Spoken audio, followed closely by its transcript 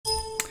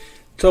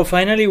So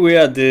finally, we're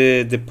at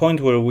the point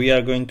where we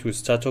are going to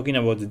start talking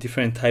about the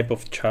different type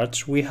of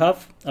charts we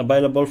have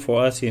available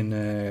for us in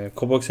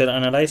CoboExcel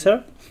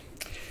Analyzer.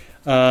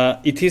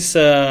 It is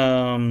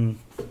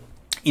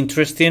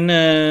interesting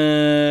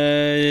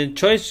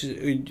choice,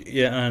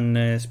 and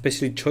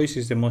especially choice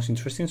is the most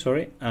interesting.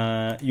 Sorry,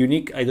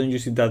 unique. I don't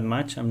use it that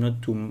much. I'm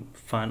not too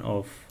fan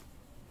of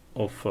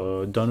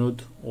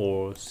donut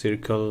or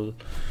circle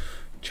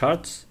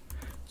charts.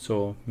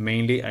 So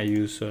mainly I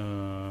use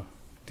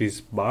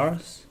these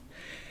bars,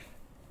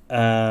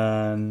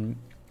 and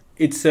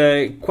it's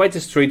quite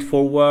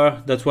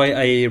straightforward. That's why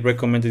I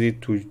recommended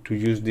it to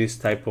use this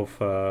type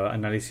of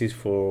analysis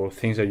for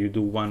things that you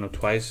do one or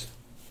twice,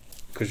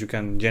 because you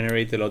can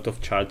generate a lot of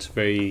charts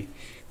very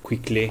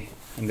quickly,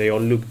 and they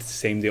all look the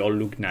same. They all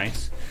look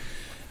nice.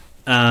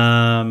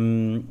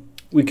 I'm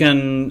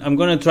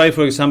gonna try,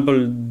 for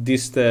example,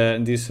 this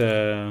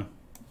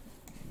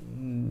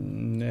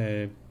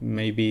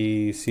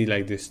maybe see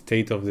like the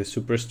state of the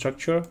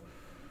superstructure.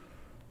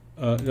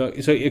 So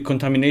a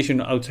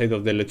contamination outside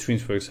of the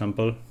latrines, for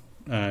example,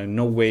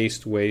 no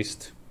waste.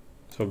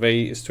 So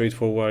very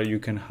straightforward. You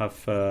can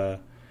have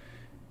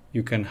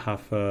your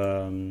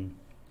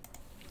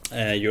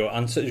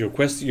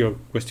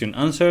question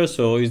answer.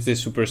 So is the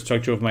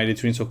superstructure of my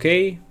latrines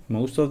okay?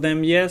 Most of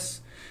them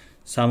yes,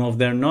 some of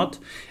them not.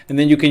 And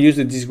then you can use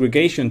the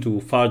disgregation to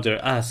further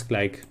ask,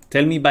 like,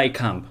 tell me by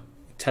camp.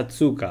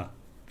 Tatsuka,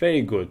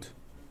 very good.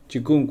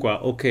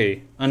 Chikunkwa,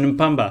 okay. And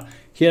Mpamba,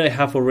 here I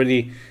have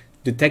already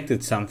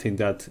detected something,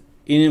 that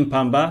in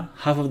Mpamba,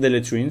 half of the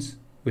latrines,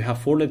 we have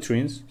 4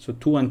 latrines, so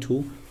 2 and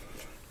 2.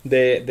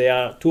 They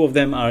are 2 of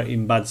them are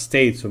in bad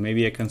state, so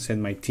maybe I can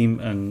send my team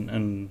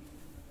and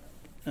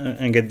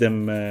get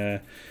them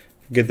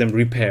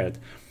repaired.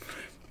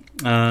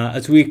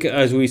 As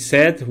we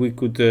said, we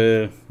could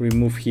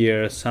remove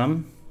here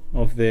some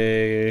of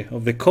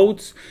the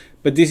codes,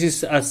 but this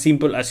is as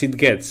simple as it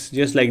gets.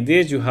 Just like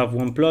this, you have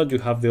one plot, you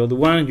have the other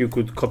one. You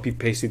could copy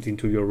paste it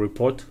into your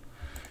report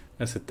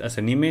as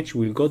an image.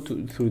 We'll go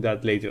through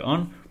that later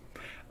on.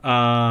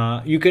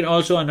 You can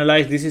also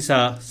analyze. This is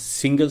a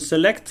single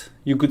select.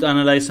 You could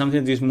analyze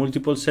something that is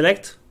multiple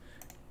select,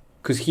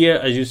 because here,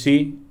 as you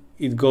see,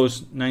 it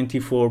goes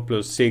 94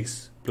 plus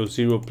 6 plus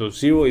 0 plus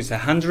 0 is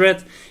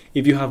 100.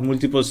 If you have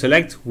multiple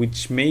select,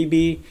 which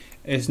maybe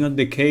is not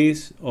the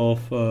case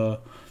of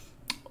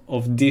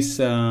this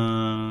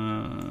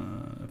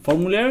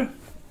formula,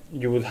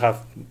 you would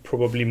have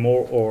probably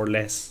more or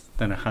less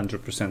than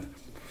 100%.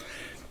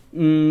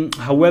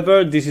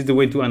 However, this is the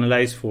way to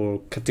analyze for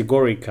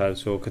categorical,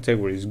 so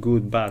categories,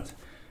 good, bad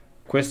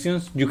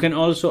questions. You can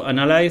also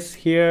analyze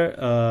here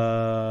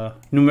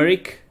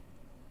numeric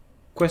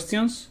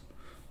questions.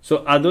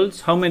 So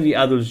adults, how many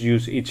adults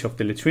use each of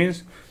the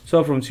latrines?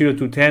 So from 0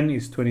 to 10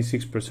 is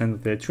 26%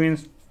 of the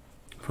latrines.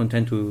 From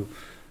 10 to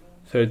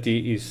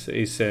 30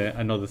 is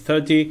another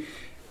 30.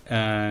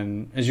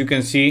 And as you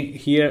can see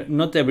here,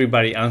 not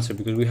everybody answered,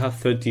 because we have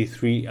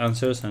 33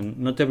 answers, and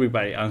not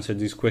everybody answered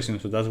this question.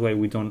 So that's why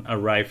we don't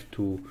arrive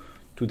to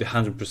the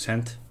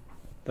 100%.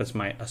 That's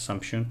my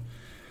assumption.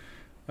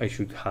 I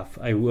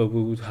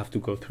would have to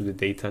go through the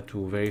data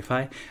to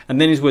verify. And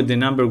then is where the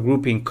number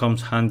grouping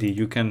comes handy.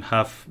 You can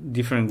have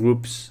different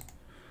groups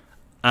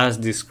as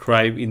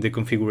described in the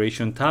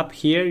configuration tab.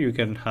 Here you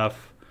can have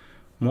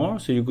more.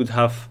 So you could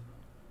have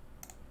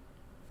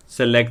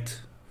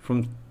select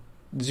from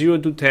 0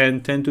 to 10,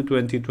 10 to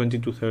 20, 20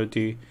 to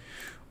 30,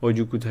 or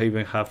you could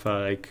even have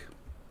like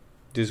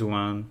this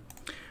one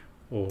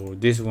or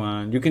this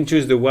one. You can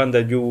choose the one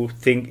that you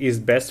think is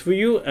best for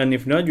you, and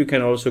if not, you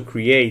can also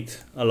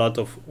create a lot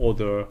of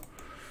other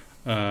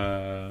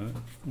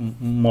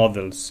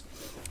models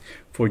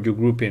for your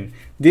grouping.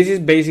 This is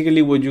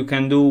basically what you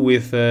can do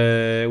with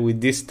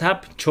this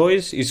tab.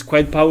 Choice is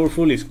quite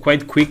powerful, it's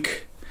quite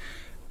quick,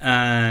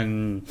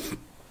 and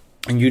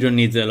you don't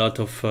need a lot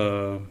of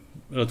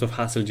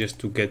hassle just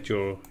to get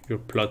your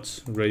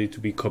plots ready to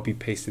be copy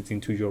pasted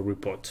into your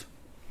report.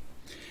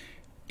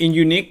 In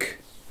unique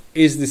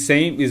is the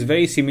same, is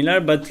very similar,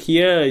 but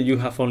here you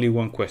have only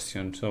one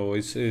question, so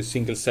it's a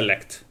single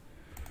select,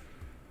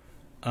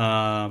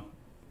 or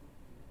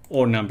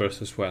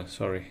numbers as well,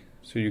 sorry.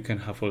 So you can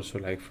have also,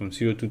 like, from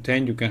 0 to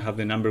 10, you can have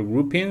the number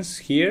groupings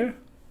here,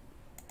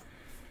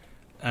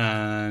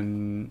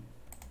 and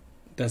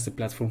that's the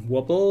platform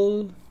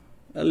wobble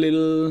a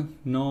little,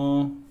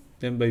 no,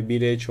 then by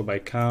village or by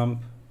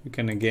camp. You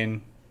can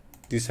again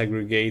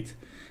disaggregate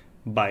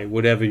by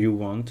whatever you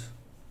want.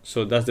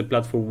 So that's the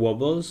platform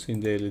wobbles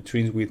in the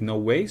latrines with no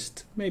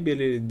waste. Maybe a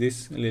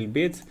little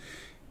bit.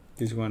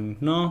 This one,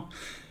 no.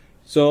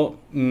 So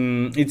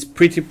it's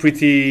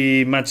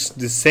pretty much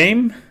the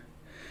same.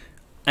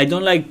 I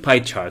don't like pie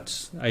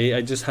charts.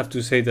 I just have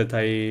to say that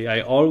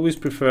I always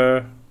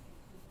prefer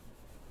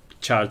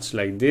charts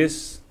like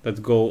this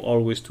that go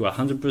always to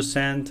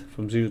 100%,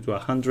 from 0 to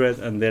 100,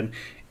 and then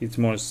it's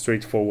more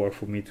straightforward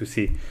for me to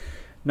see.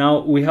 Now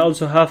we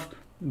also have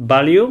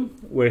value,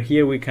 where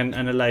here we can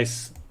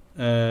analyze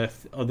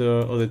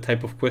other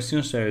type of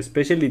questions.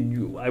 Especially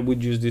I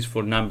would use this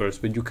for numbers,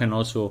 but you can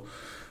also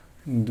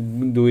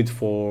do it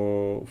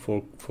for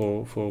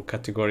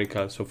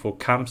categorical. So for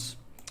camps,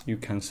 you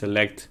can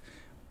select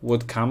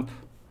what camp,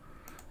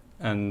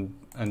 and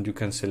you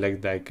can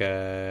select like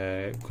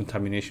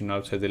contamination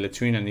outside the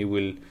latrine, and it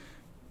will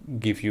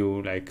give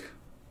you like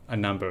a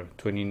number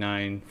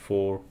 29,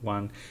 4,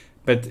 1.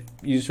 But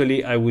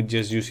usually I would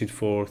just use it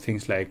for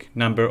things like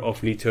number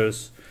of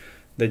liters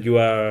that you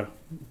are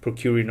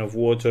procuring of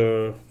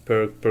water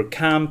per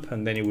camp,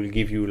 and then it will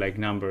give you like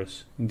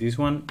numbers. In this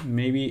one,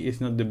 maybe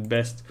it's not the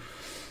best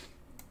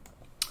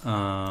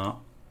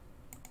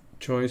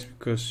choice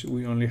because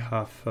we only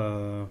have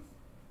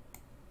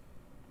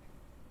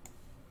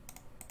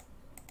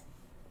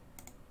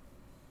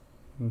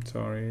I'm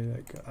sorry,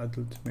 like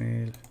adult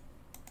male,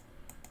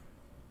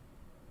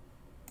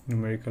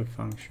 numerical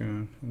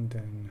function, and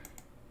then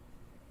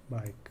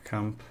by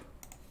camp.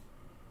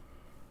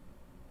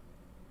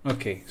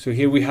 Okay, so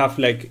here we have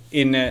like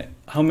in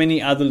how many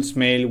adults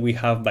male we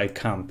have by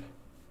camp,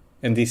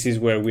 and this is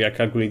where we are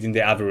calculating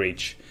the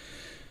average.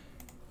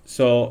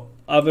 So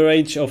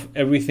average of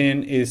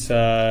everything is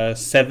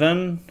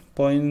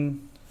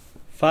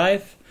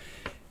 7.5,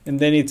 and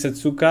then in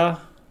Satsuka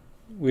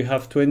we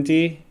have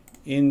 20.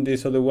 In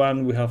this other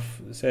one we have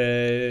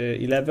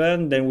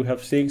 11, then we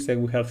have 6,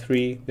 then we have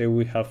 3, then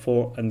we have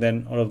 4, and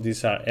then all of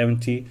these are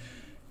empty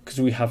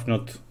because we have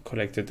not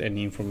collected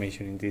any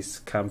information in these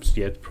camps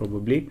yet,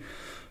 probably.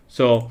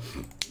 So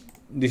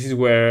this is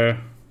where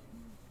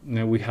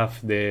we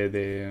have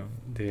the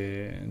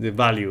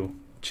value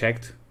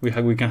checked.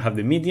 We can have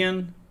the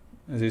median,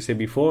 as I said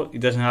before.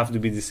 It doesn't have to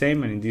be the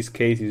same, and in this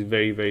case it's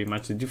very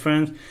much the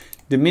difference.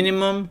 The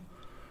minimum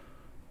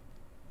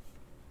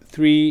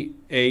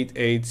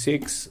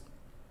 3,886,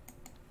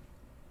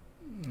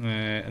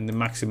 and the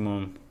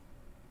maximum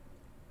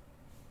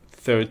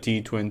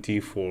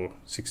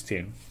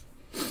 30,24,16.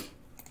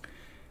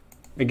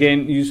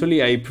 Again,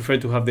 usually I prefer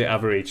to have the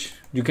average.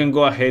 You can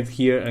go ahead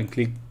here and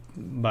click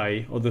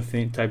by other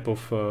type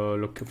of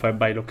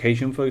by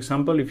location, for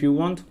example, if you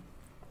want.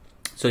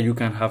 So you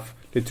can have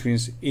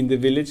latrines in the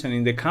village and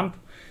in the camp,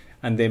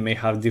 and they may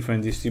have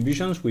different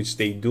distributions, which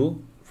they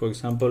do. For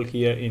example,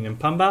 here in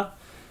Mpamba,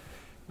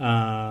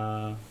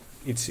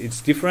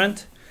 it's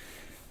different.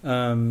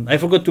 I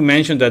forgot to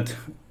mention that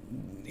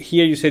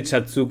here you said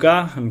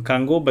Satsuka and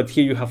Kango, but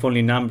here you have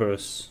only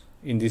numbers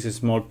in these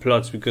small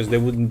plots because there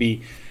wouldn't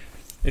be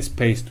a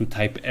space to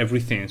type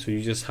everything. So you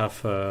just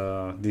have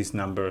these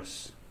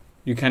numbers.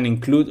 You can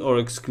include or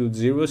exclude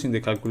zeros in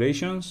the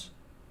calculations,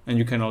 and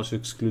you can also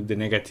exclude the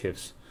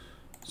negatives.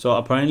 So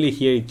apparently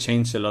here it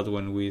changed a lot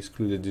when we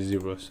excluded the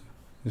zeros.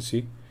 You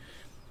see?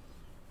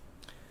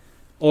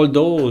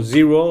 Although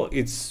 0,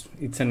 it's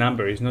a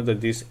number. It's not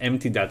that this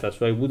empty data,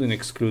 so I wouldn't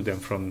exclude them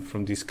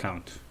from this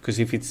count, because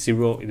if it's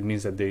 0, it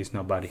means that there is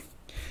nobody.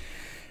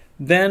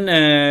 Then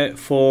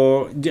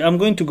I'm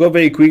going to go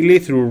very quickly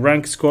through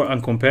rank, score,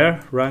 and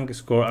compare. Rank,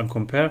 score, and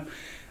compare.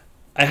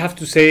 I have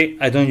to say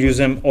I don't use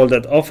them all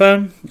that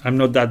often. I'm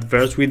not that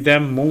versed with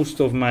them.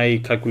 Most of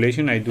my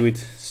calculation I do it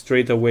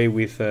straight away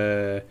with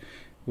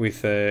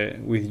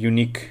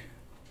unique,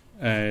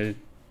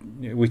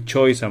 with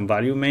choice and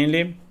value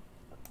mainly.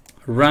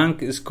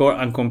 Rank, score,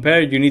 and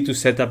compare. You need to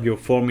set up your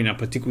form in a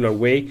particular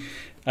way.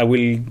 I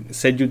will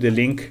send you the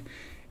link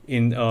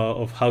in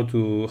of how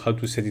to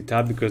set it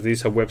up, because there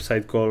is a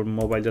website called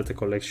Mobile Data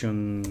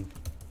Collection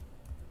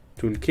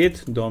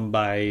Toolkit done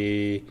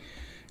by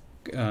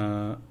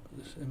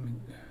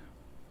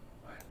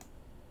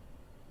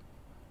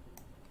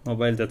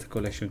Mobile Data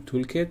Collection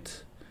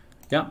Toolkit,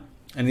 yeah,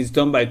 and it's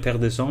done by Terre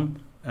des Hommes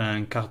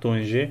and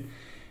Carton G,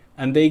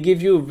 and they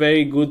give you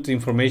very good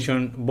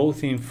information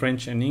both in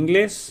French and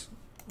English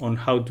on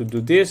how to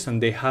do this.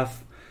 And they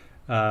have,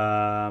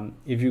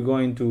 if you go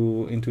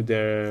into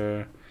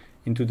their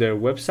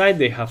website,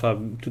 they have a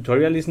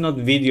tutorial. It's not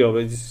video,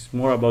 but it's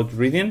more about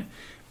reading.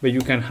 But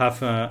you can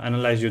have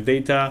analyze your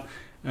data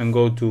and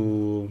go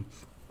to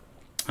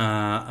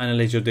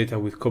analyze your data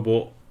with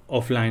Kobo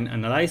Offline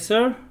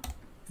Analyzer,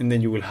 and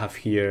then you will have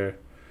here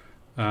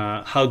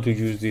how to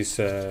use this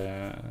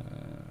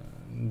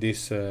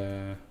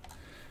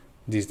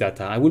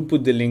data. I will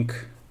put the link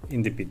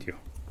in the video.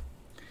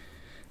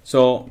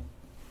 So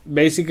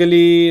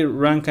basically,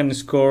 rank and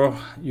score,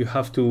 you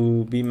have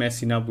to be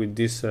messing up with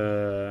this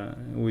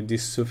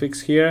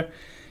suffix here.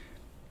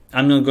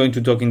 I'm not going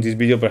to talk in this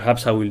video.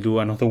 Perhaps I will do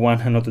another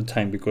one another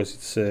time,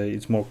 because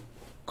it's more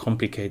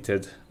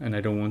complicated and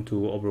I don't want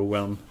to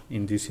overwhelm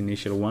in this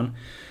initial one.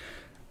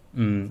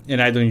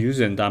 And I don't use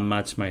them that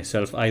much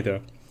myself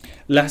either.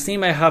 Last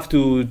thing I have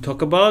to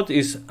talk about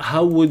is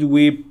how would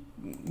we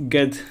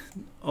get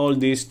all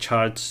these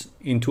charts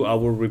into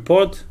our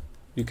report.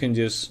 You can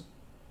just,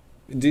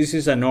 this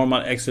is a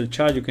normal Excel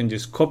chart, you can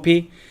just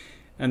copy,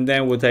 and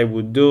then what I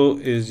would do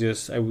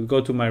is I would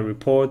go to my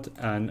report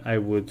and I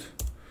would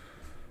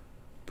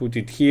put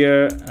it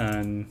here,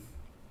 and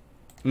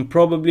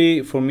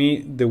probably for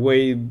me the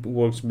way it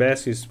works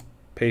best is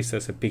paste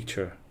as a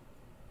picture,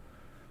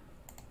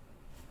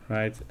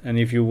 right? And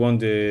if you want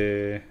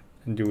the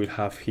And you will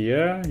have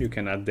here, you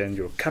can add then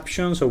your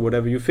captions or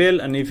whatever you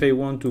feel. And if I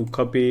want to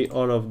copy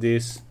all of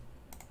these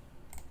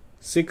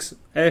 6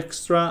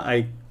 extra,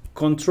 I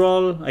hold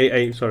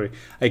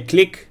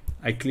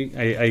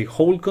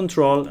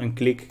control and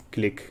click.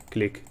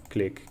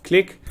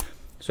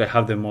 So I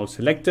have them all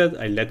selected.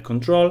 I let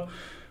control,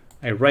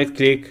 I right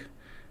click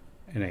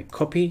and I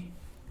copy.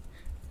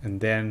 And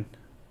then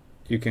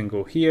you can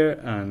go here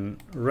and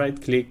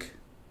right click,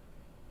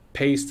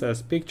 paste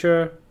as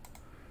picture,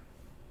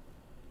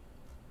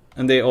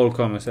 and they all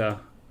come as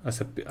a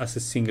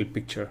single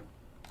picture,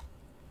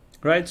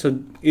 right?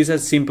 So it's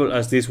as simple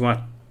as this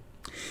one.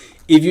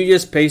 If you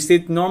just paste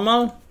it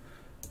normal,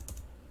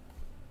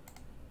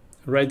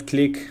 right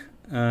click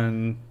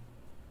and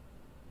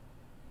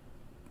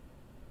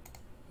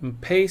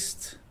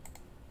paste,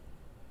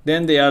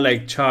 then they are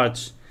like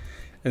charts.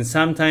 And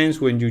sometimes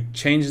when you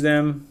change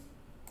them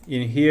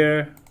in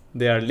here,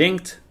 they are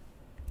linked.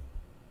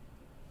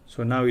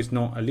 So now it's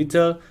not a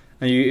little.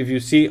 And if you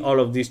see, all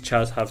of these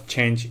charts have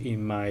changed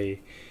in my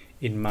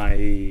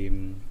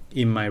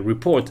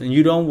report, and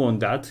you don't want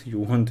that. You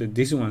want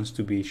these ones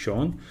to be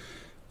shown.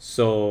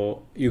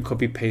 So you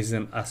copy paste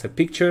them as a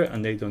picture,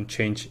 and they don't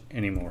change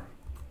anymore.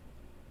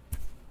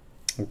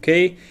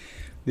 Okay,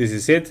 this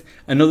is it.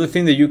 Another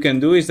thing that you can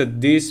do is that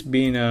this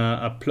being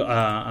a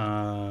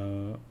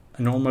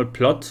normal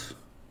plot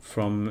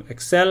from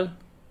Excel,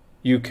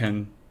 you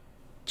can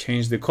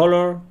change the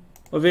color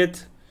of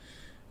it.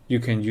 You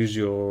can use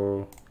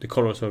the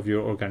colors of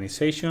your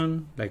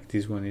organization, like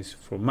this one is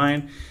for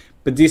mine,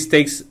 but this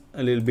takes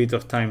a little bit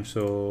of time,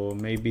 so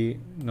maybe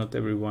not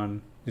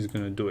everyone is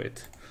going to do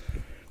it.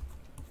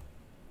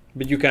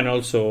 But you can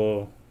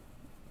also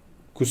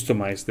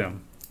customize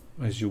them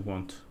as you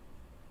want.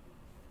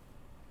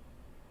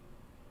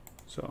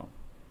 So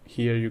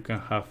here you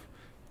can have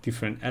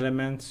different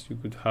elements. You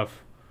could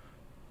have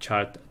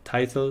chart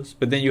titles,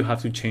 but then you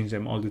have to change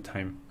them all the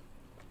time.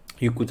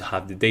 You could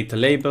have the data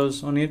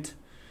labels on it,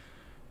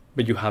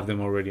 but you have them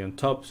already on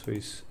top, so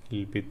it's a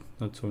little bit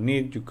not so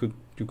neat.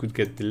 You could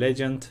get the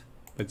legend,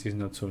 but it's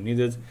not so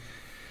needed.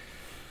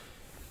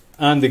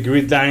 And the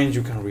grid lines,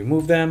 you can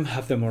remove them,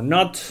 have them or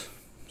not.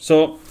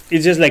 So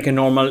it's just like a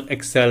normal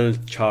Excel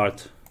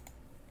chart.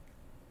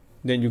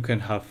 Then you can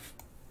have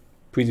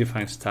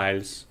predefined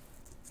styles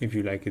if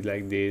you like it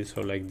like this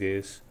or like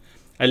this.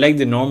 I like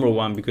the normal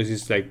one because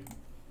it's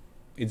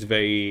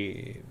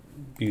very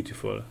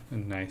beautiful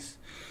and nice.